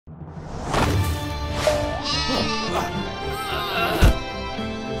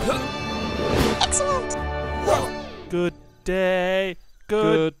Excellent. Good day.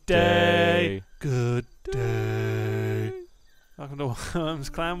 Good day. Good day. Welcome to Worms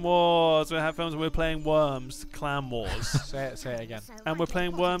Clan Wars. We're films and we're playing Worms Clan Wars. Say it again. And we're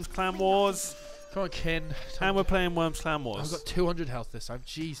playing Worms Clan Wars. Come on, Kin. And we're playing Worms Clan Wars. I've got 200 health this time.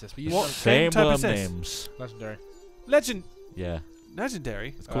 Jesus. We What Same type worm is this? names. Legendary. Yeah,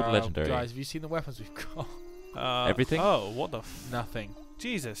 Legendary? it's called legendary. Guys, have you seen the weapons we've got? Everything? Oh, what the Nothing.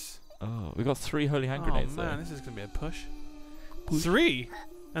 Jesus. Oh, we got 3 holy hand Oh grenades man, though. this is going to be a push. 3?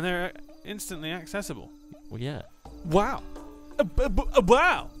 And they're instantly accessible. Well, yeah. Wow.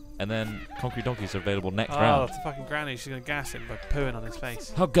 Wow. And then concrete donkeys are available next Oh, round. it's a fucking granny. She's going to gas him by pooing on his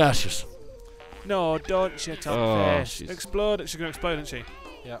face. How gaseous! No, don't shit on Oh, fish. she's- Explode. She's going to explode, isn't she?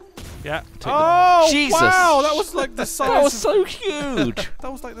 Yeah. Yeah. Take Oh, Jesus. wow. That was like the size. That was of- so huge!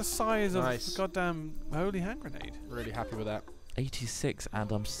 that was like the size of Nice. the goddamn holy hand grenade. Really happy with that. 86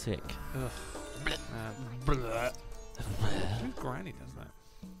 and I'm sick. Whose granny does that?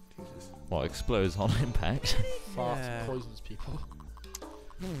 Jesus. What, explodes on impact? Fart Yeah. poisons people.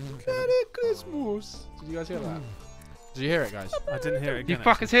 Merry Christmas. Did you guys hear that? Did you hear it, guys? I didn't hear it again.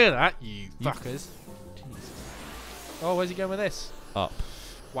 hear that? You fuckers. Oh, where's he going with this? Up.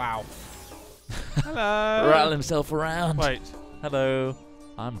 Wow. Hello. Rattle himself around. Wait. Hello,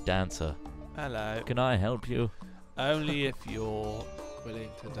 I'm Dancer. Hello. Can I help you? Only if you're Willing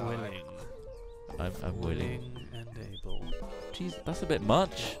to die. willing. I'm willing. And able. Jeez, that's a bit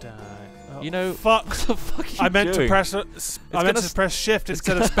much. Die. Oh, You know, fuck. what the fuck are you I meant doing? to press. I meant gonna to press shift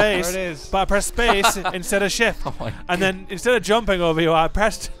instead of There space. it is. But I pressed space instead of shift. Oh my And then instead of jumping over you, I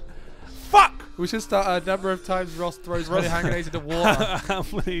pressed. Fuck! We should start a number of times Ross throws holy hand grenades into water. How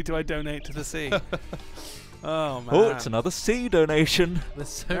many do I donate to the sea? Oh man. Oh, it's another sea donation. There's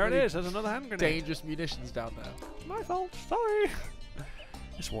so There it many is. There's another hand grenade. dangerous munitions down there. My fault. Sorry.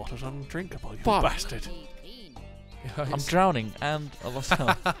 This water's undrinkable, you Fuck. bastard. I'm drowning and I lost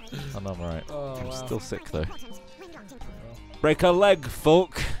health. Oh, no, I'm alright. Oh, I'm wow. still sick though. Break a leg,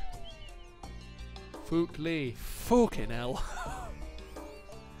 folk. Fook Lee. Fucking hell.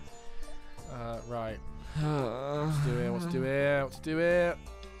 Right. Let's do it. Let's do it. Let's do it.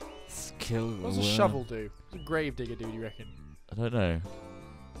 Let's kill What does a the worm. shovel do? What does a grave digger do, you reckon? I don't know.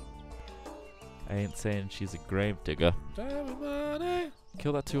 I ain't saying she's a grave digger. Money.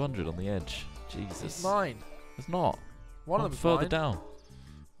 Kill that 200 on the edge. Jesus. It's mine. It's not. One One of them's further mine. down.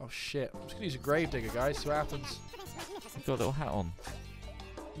 Oh shit. I'm just gonna use a grave digger, guys. See what happens. You've got a little hat on.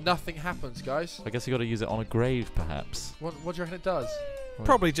 Nothing happens, guys. I guess you got to use it on a grave, perhaps. What do you reckon it does?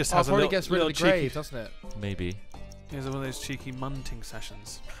 Probably just Oh, it has a probably little, gets rid of the little cheeky. grave, doesn't it? Maybe. Here's one of those cheeky munting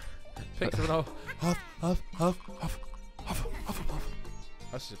sessions. Picks of an old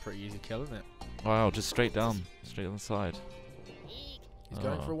That's just a pretty easy kill, isn't it? Wow, just straight down. Straight on the side. He's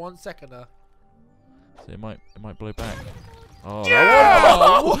going Oh. for a 1 seconder. So it might blow back. Oh, Yeah!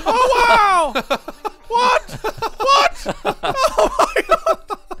 that Oh, wow! What?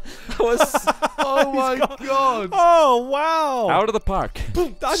 What? was Oh my god! Oh, wow! out of the park.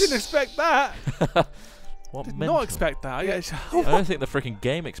 I didn't expect that. What Did mental. not expect that. I don't think the freaking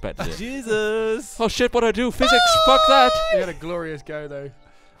game expected it. Jesus. Oh shit, what do I do? Physics, fuck that! He had a glorious go though.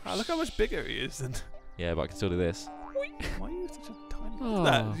 Oh, look how much bigger he is. Than Yeah, but I can still do this. why are you such a tiny? Oh.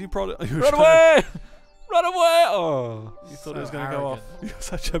 That you probably you were Run trying away! Run away! Oh. You thought So it was going to go off. arrogant. You're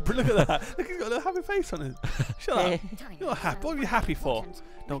such a. Look at that. Look, he's got a little happy face on it. Shut up. You're not happy. What are you happy for?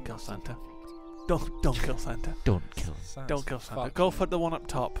 Don't kill Santa. Don't kill Santa. Don't kill. Don't kill Santa. Fuck. Go for the one up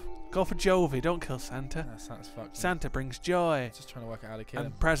top. Go for Jovi. Don't kill Santa. That sounds fucked. Santa brings joy Just trying to work out how to kill him.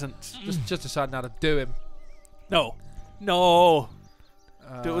 and presents. Just deciding how to do him. No.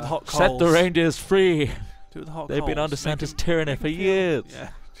 Do it with hot coals. Set the reindeers free. Do it with hot They've been coals. under Make Santa's him- tyranny make for him feel- years. Yeah.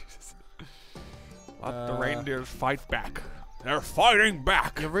 Jesus. Let the reindeers fight back. They're fighting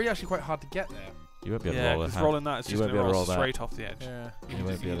back. You're really actually quite hard to get there. You won't be able to Yeah, roll because that. rolling that is You just won't going be to able to roll roll that. straight off the edge. Yeah. You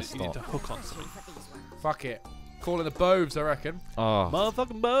won't be able to You need to stop. hook on something. Fuck it. Calling the boves, I reckon. Oh,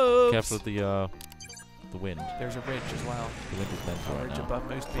 Motherfucking boats. careful with the wind. There's a ridge as well. The wind is mental A right ridge now. above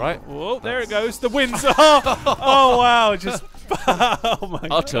most people. Right. Whoa, there it goes. The wind's. Oh wow! Just. Oh my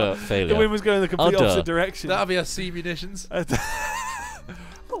Utter god. failure. The wind was going in the complete Utter. opposite direction. That'll be our sea munitions. Oh,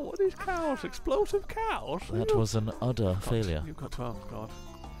 what are these cows? Explosive cows? That was an utter failure. You've got 12, God.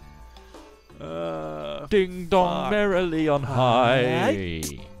 Ding dong fuck. merrily on high.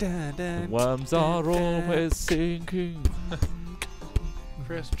 Dun, The dun, worms are always sinking.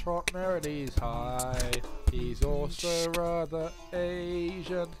 Chris Trot Merrily's high. He's also rather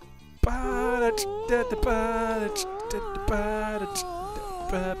Asian.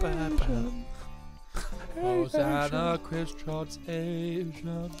 Hosanna, Christians,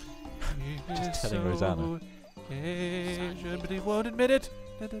 Asian. Just telling Rosanna. Asian, but he won't admit it.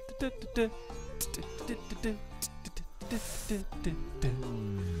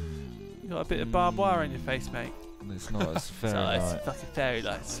 You got a bit of barbed wire on your face, mate. It's not as fair. It's fucking fairy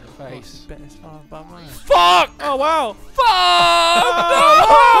lights. Face. Barbed wire. Fuck! Oh wow! Fuck!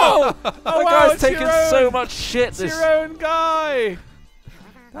 No! Oh The wow, guy's it's taking your own. so much shit. It's This your own guy.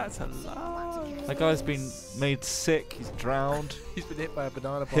 That's a lot. that guy's been made sick. He's drowned. He's been hit by a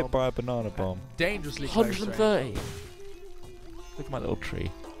banana bomb. Hit by a banana bomb. Dangerously close. 130. Look at my little tree.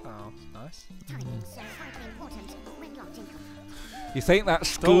 Oh, nice. You think that Don't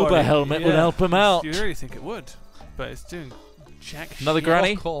scuba worry, helmet would yeah. help him out? You really think it would, but it's doing jack Another shit.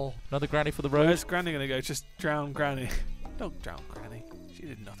 granny? Call. Another granny for the road? Where's Granny gonna go? Just drown Granny. Don't drown Granny. She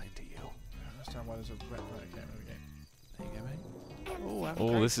did nothing to you. I understand why there's a red light. Okay, There you go, mate. Oh, have a Oh,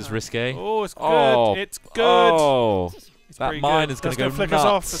 great this is time. risque. Oh, it's good. Oh, It's good. Oh, It's that pretty mine good. is gonna That's go flick nuts. us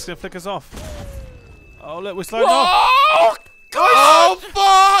off. That's gonna flick us off. Oh, look, we're sliding off. oh, Oh,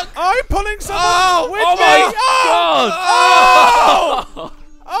 fuck! I'm pulling someone with oh me. my Oh! god!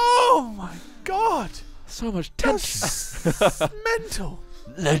 Oh my god! So much tension. That's mental.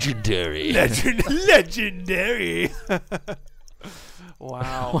 Legendary. Legendary. Oh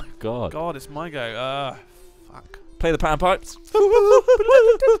Wow. my god. God, it's my go. Fuck. Play the panpipes.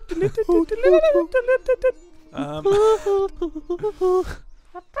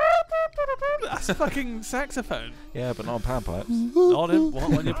 That's a fucking saxophone. Yeah, but not on panpipes. Not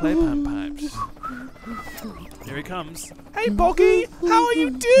when you play panpipes. Here he comes. Hey, Boggy! How are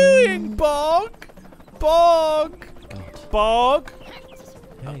you doing, Bog? Bog! God. Bog!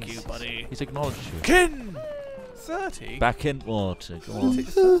 Yeah, Fuck you, buddy. He's acknowledged you. Kin! 30? Back in water. Go on.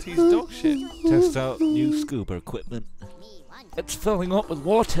 30's dog shit. Test out new scuba equipment. It's filling up with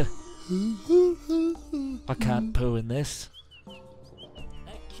water. I can't poo in this.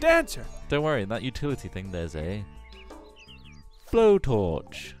 Dancer! Don't worry, in that utility thing there's a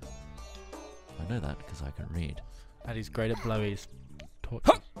blowtorch. I know that because I can read. And he's great at blowies.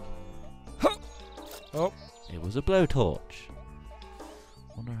 Oh, it was a blowtorch.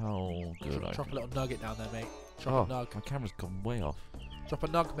 Wonder how good I Drop a can. little nugget down there, mate. Drop a Oh, nug. my camera's gone way off. Drop a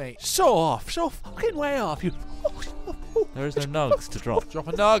nug, mate. Show off! Show fucking way off, you. There is no nugs to drop. Drop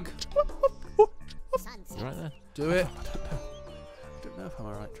a nug. You right there? Do it. I don't know if I'm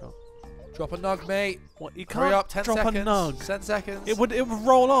alright, Drop. Drop a nug, mate. What? You Hurry can't up, 10 drop seconds. a nug. 10 seconds. It would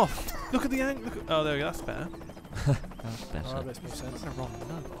roll off. Look at the angle. Oh, there we go. That's better. That's better. Oh, that makes more sense. I'm gonna roll a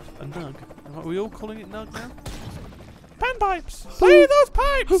nug off. A nug. Are we all calling it nug now? Panpipes! Play those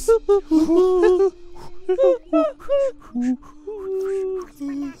pipes!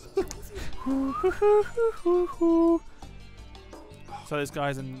 So there's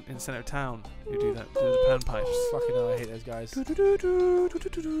guys in centre of town who do that, do the panpipes. Fucking hell, I hate those guys.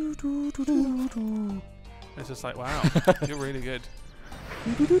 It's just like, wow, you're really good.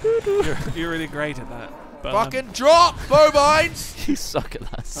 You're really great at that. But, Fucking drop, bovines! You suck at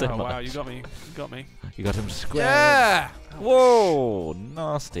that so oh much. wow, you got me. You got me. You got him square. Yeah! Whoa,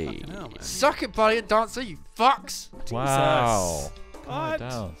 nasty. Fucking hell, man. Suck it, buddy and dancer, you fucks! Wow. What? Calm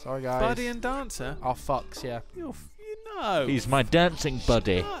down. Sorry, guys. Buddy and dancer? Oh, fucks, yeah. You know. He's my dancing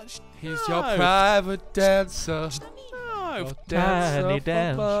buddy. He's your private dancer. No. Your Tiny dancer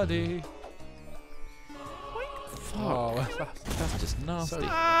dancer. buddy. Fuck. Oh, That's just nasty. so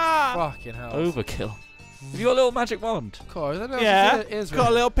Ah! fucking hell. Overkill. Have you got a little magic wand? Cool, I don't know Yeah, if it is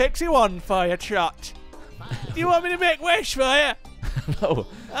got a little pixie one for you, Trot. You want me to make a wish for you? No.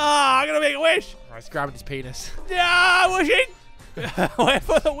 Ah, I'm gonna make a wish. Oh, he's grabbing his penis. Yeah, wishing. Wait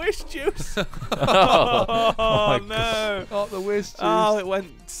for the wish juice. Oh my no. Oh, the whiz juice. Oh, it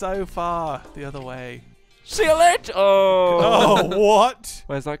went so far the other way. See you later. Oh. Oh, what?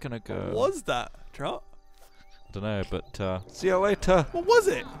 Where's that gonna go? What was that, Trot? I don't know, but see you later. What was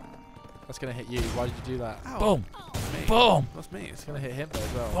it? That's gonna hit you. Why did you do that? Ow. Boom. That's me. Boom. That's me. It's It's gonna hit him though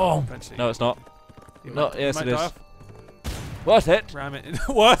as well. Boom. eventually. No, it's not. You No, might- yes, you it might is. die off. Worth it. Ram it.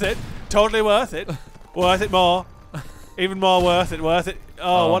 Worth it. Totally worth it. Worth it more. Even more worth it. Worth it.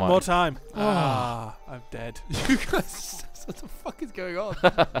 Oh, Oh one my- more time. Ah, I'm dead. You guys, what the fuck is going on?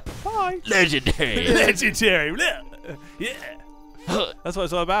 Bye. Legendary. Legendary. Yeah. That's what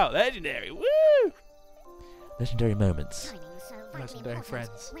it's all about. Legendary. Woo. Legendary moments. Legendary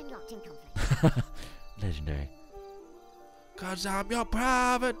friends. Legendary. Cause I'm your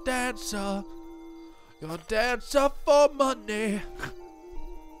private dancer. Your dancer for money.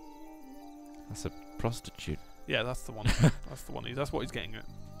 That's a prostitute. Yeah, that's the one. That's the one. That's what he's getting at.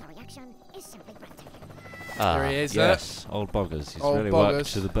 The reaction is simply breathtaking. There he is. Yes, old Boggers. He's Old really Boggers.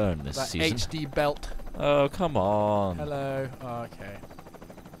 worked to the bone this That season. HD belt. Oh, come on. Hello. Oh, okay.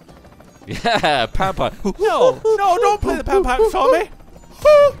 Yeah, Pampa. No, don't play the panpipes for me.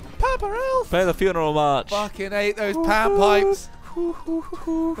 Papa Elf. Play the funeral march. Fucking hate those pan pipes.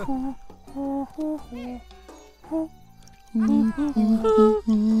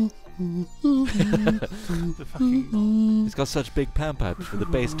 The fucking, He's got such big pan pipes for the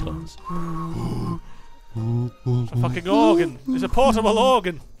bass tones. it's a fucking organ. It's a portable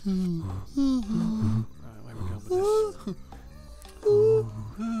organ. Right, where are we going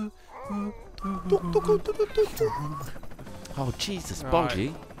with this? Oh, Jesus, Right.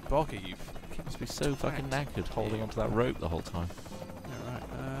 Boggy. Boggy, you. He must be so fucking knackered holding onto that rope the whole time. Yeah, right.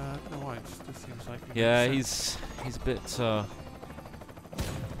 I don't know why. This seems like. Yeah, he's a bit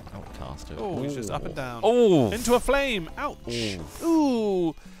outcast. Oh, he's just up and down. Oh! Into a flame. Ouch. Oh.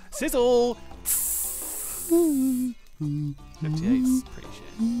 Ooh. Sizzle. 58's pretty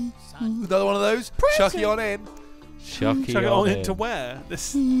shit. Another one of those. Chucky on in. Chucky Chuck it on on in. into where?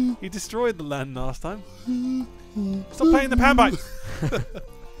 This. He destroyed the land last time. Stop playing the panpipes.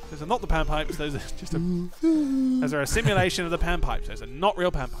 Those are not the panpipes. Those are just a. Those are a simulation of the panpipes. Those are not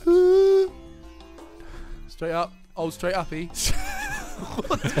real panpipes. Straight up. Old straight uppy.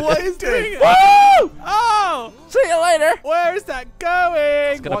 What is Doing this? it. Woo! Oh! See you later! Where is that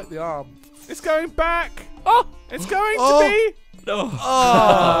going? Wipe the arm. It's going back. Oh! It's going Oh. to be No!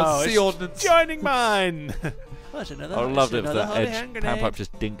 Oh, it's sea ordnance. joining mine. I would have loved it if that edge panpipe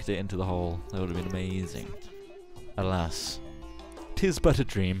just dinked it into the hole. That would have been amazing. Alas. 'Tis but a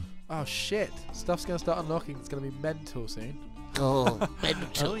dream. Oh shit. Stuff's gonna start unlocking. It's gonna be mental soon. Oh,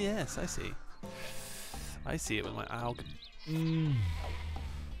 Oh yes, I see. I see it with my algae.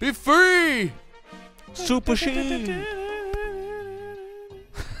 Be free! Super Sheen!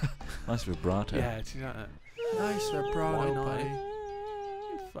 Nice vibrato. Yeah, it's like that. Nice Why vibrato, not? buddy.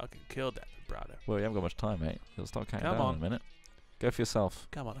 You fucking killed that vibrato. Well, you haven't got much time, mate. It'll start counting Come down on. in a minute. Go for yourself.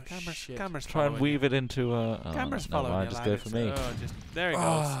 Come on, cameras, Shit. cameras. Try and following weave it into a... you. Cameras no, following mind, you, just lad. go for me. Oh, just there it goes.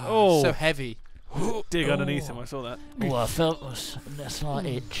 Oh, Oh, so heavy. dig underneath him. I saw that. Oh, I felt a slight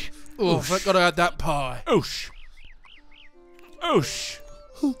itch. Oh, thank God I had that pie. Oosh. Oosh.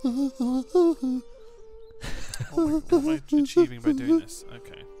 What am I achieving by doing this?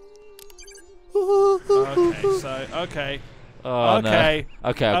 Okay. Okay. So okay. Oh, Okay. no.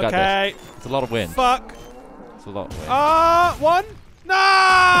 Okay, I've got this. Okay. It's a lot of wind. Fuck. It's a lot of wind. One.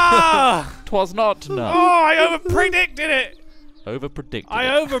 No. 'Twas not no. Oh, I over-predicted it. Over-predicted. I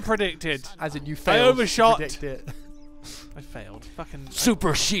it. over-predicted. As in you failed. overshot. To predict it. I failed. Fucking.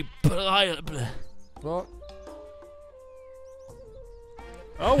 Super sheep. What?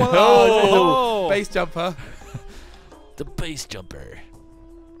 Oh well. Oh. Base jumper. The base jumper.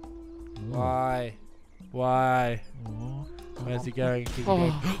 Why? Why? Where's he going? Keep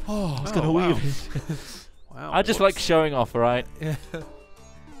going. Oh, I was Oh, gonna wow. weave. Wow. I just like showing off, alright? Yeah.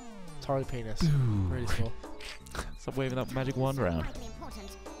 Tiny penis. Really small. Stop waving that magic wand around.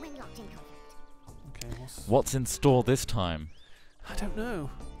 Okay. What's in store this time? I don't know.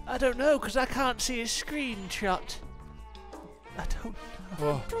 I don't know because I can't see a screenshot. I don't.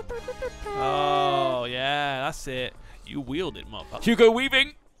 Oh. Oh yeah, that's it. You wield it, motherfucker. Hugo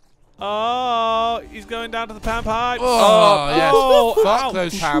weaving. Oh, he's going down to the pan pipes. Oh, yes. Oh, Fuck ouch.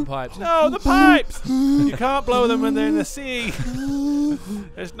 those pan pipes. No, the pipes. You can't blow them when they're in the sea.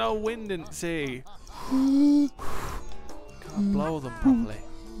 There's no wind in the sea. Can't blow them properly.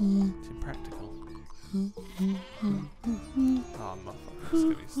 It's impractical. Oh,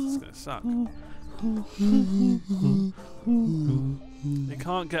 motherfucker. It's gonna suck. They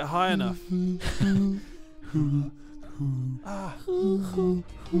can't get high enough. Ah. You're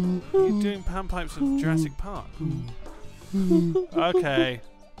doing panpipes of Jurassic Park. Okay.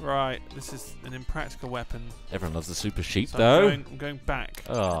 Right. This is an impractical weapon. Everyone loves the super sheep, So though. I'm going back.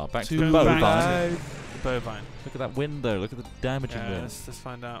 Oh, back to Go the back bovine. to the bovine. Look at that wind, though. Look at the damaging Yeah, wind. let's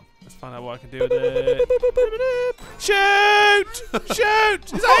find out. Let's find out what I can do with it. Shoot!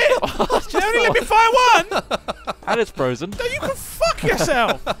 Shoot! Is that it? You only let me fire one? And it's frozen. No, you can fuck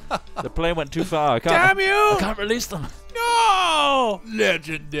yourself! The plane went too far. I can't, Damn you! I can't release them. No!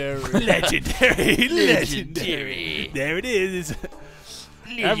 Legendary. Legendary! Legendary! There it is.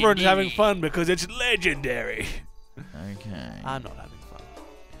 Everyone's having fun because it's legendary. Okay. I'm not having fun.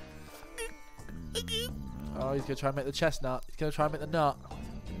 Oh, he's going to try and make the chestnut. He's going to try and make the nut.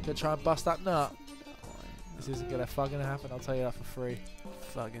 He's going to try and bust that nut. This isn't going to fucking happen. I'll tell you that for free.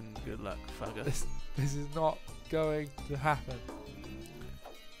 Fucking good luck, fucker. This is not going to happen.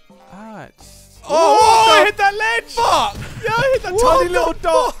 Alright. Oh, I hit that ledge! Fuck! Yeah, I hit that tiny little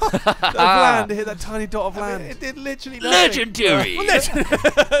dot of land. It hit that tiny dot of land. It did literally nothing. Legendary.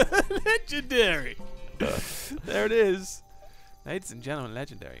 Legendary. There it is. Ladies and gentlemen,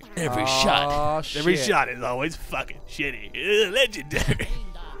 legendary. Every shot. Every shot is always fucking shitty. Legendary.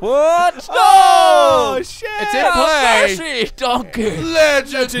 What? Oh, shit. It's in play. Flashy donkey.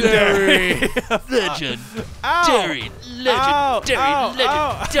 Legendary. Legendary. Ow.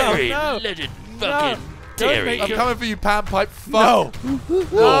 Legendary. No. Legend. No. Fucking dairy. I'm coming for you, panpipe. No.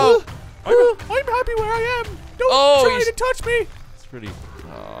 Fuck. No. I'm happy where I am. Don't try to touch me. It's pretty.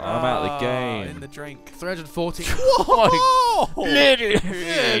 I'm out of the game. In the drink. 340. Whoa.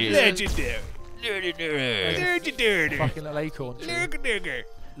 Legendary. Legendary. Legendary. Legendary. Fucking little acorn. Legendary.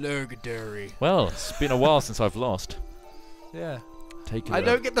 Legendary. Well, it's been a while since I've lost. Yeah. Take it. I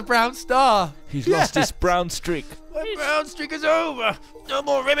don't get the brown star. He's lost his brown streak. My brown streak is over. No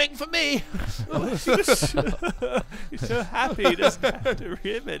more ribbing for me. He's so happy he doesn't have to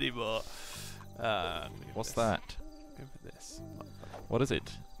rib anymore. What's that? Go for this. What is it?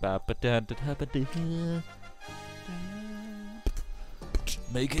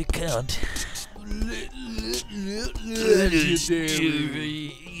 Make it count.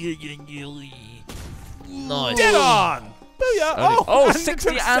 Nice. Get on! Booyah! Oh,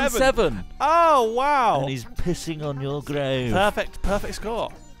 60 and 7. Oh, wow. And he's pissing on your grave. Perfect score.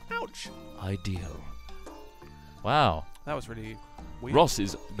 Ouch. Ideal. Wow. That was really weird. Ross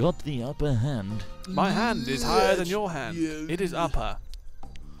has got the upper hand. My hand is higher than your hand. It is upper.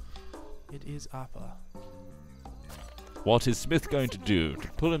 It is upper. What is Smith going to do to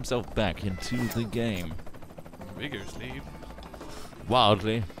pull himself back into the game? Vigorously.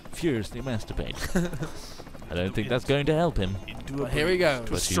 Wildly, furiously masturbate. I don't think that's going to help him. Well, here we go.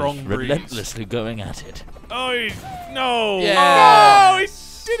 But Strong he's breeze. relentlessly going at it. Oh, no. Yeah. No, he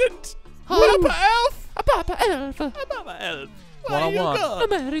didn't. Papa Elf. Papa Elf. Papa Elf. One on one.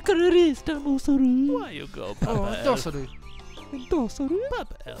 America Rista Musaru. Why you go, Papa Elf? Dosaru.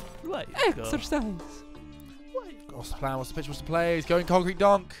 Papa Elf. Why you go? Exercise. What's the plan? What's the pitch? What's the play? He's going concrete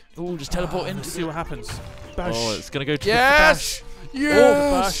dunk. Oh, just teleport Let's into see what happens. Bash. Oh, it's going to go to Yes. Oh,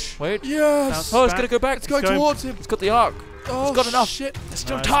 Yes. bash. Wait. Yes. Bounce Oh, it's back. going to go back. It's going going- towards him. It's got the arc. Oh, it's got enough. Shit. There's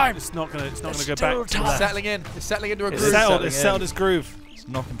still No, time. It's not gonna go There's back still to time. the It's settling in. It's settling into a It's groove. settled. It's settling settled in. its groove. It's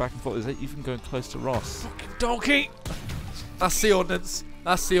knocking back and forth. Is it even going close to Ross? Donkey. That's the ordnance.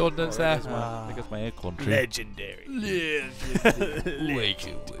 That's the ordnance there. There goes my acorn tree. Legendary. Legendary.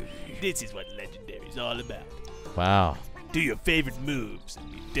 This is what legendary is all about. Wow. Do your favorite moves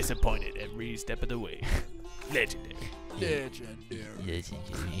and be disappointed every step of the way. Legendary.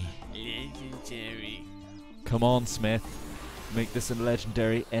 Legendary. Legendary. Come on, Smith. Make this a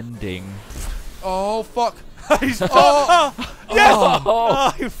legendary ending. Oh fuck. Yes! Oh.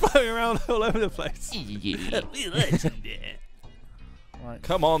 Oh, you're floating around all over the place. Legendary. Right.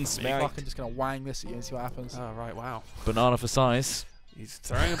 Come on, I'm Smith. fucking just gonna wang this at you and see what happens. Oh, right, wow. Banana for size. He's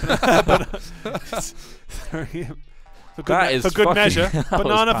throwing him. He's throwing him. For good, That is for good fucking- measure. that was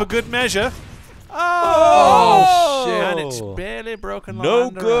Banana for bad. good measure. Oh, shit. And it's barely broken. No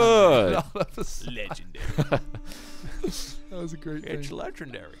land good. around. Legendary. That was a great It's thing.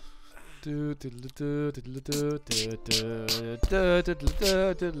 legendary.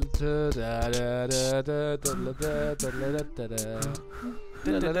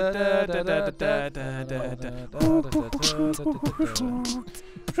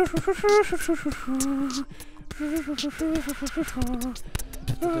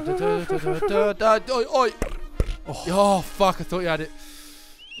 Oh fuck! I thought you had it.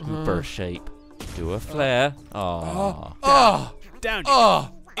 Burst shape. Do a flare. Oh. Oh! Down you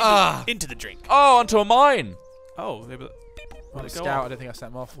Oh! go. Into the drink. Oh, onto a mine. Oh, they were. On a go scout, off? I don't think I set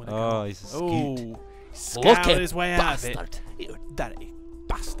him off. Oh, he's a scoot. Oh, Look scouted at his way out of it. bastard. You dirty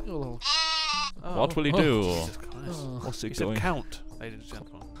bastard. Oh, What will he oh, do? Jesus Christ. What's He it said going? count, ladies and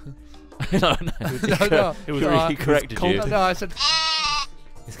gentlemen. No. no. It was He corrected you. No, I said.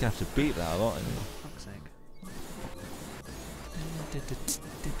 He's going to have to beat that a lot. Isn't he? fuck's sake.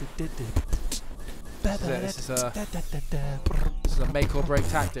 This is a make or break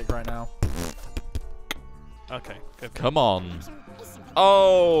tactic right now. Okay, go for it. Come on.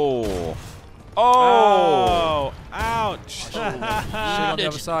 Oh. Oh! Ouch! Shit on the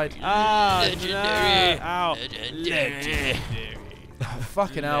other side. Ah, Legendary. no. Ow. Legendary.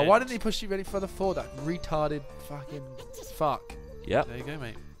 Fucking hell. Why didn't he push you any further forward? That retarded fucking fuck. Yep. There you go,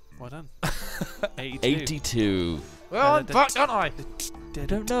 mate. Well done. 82. 82. Well, I'm fucked, aren't I? I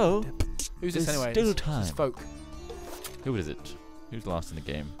don't know. Who's this There's anyway? still It's time. folk. Who is it? Who's last in the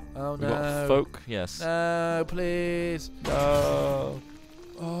game? Oh We got no. folk. Yes. No, please. No.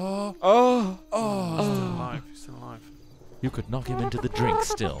 Oh. Oh. Oh. Still alive. Still alive. You could knock him into the drink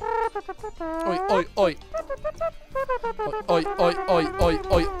still. Oi, oi, oi. Oi, oi, oi, oi,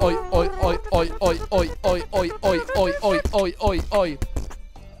 oi, oi, oi, oi, oi, oi, oi, oi, oi, oi, oi, oi, oi, oi, oi.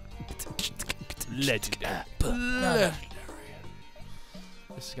 Legendary.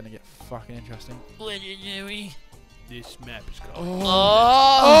 This is gonna get fucking interesting. Legendary. This map is called.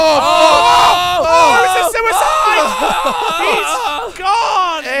 It's a suicide! He's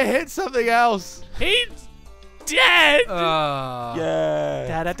gone! It hit something else. He's dead!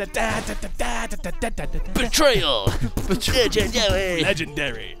 Yeah. Betrayal!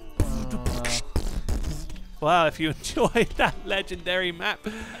 Legendary. Well, if you enjoyed that legendary map,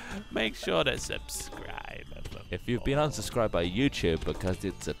 make sure to subscribe. If you've been unsubscribed by YouTube because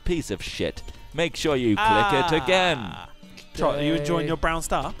it's a piece of shit, make sure you click it again. Trot, are you enjoying your brown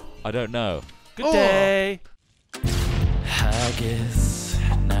star? I don't know. Good day. I guess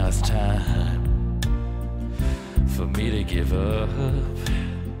now it's time for me to give up.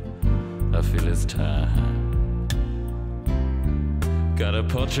 I feel it's time. Got a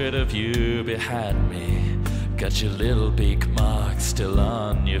portrait of you behind me. Got your little beak mark still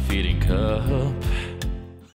on your feeding cup.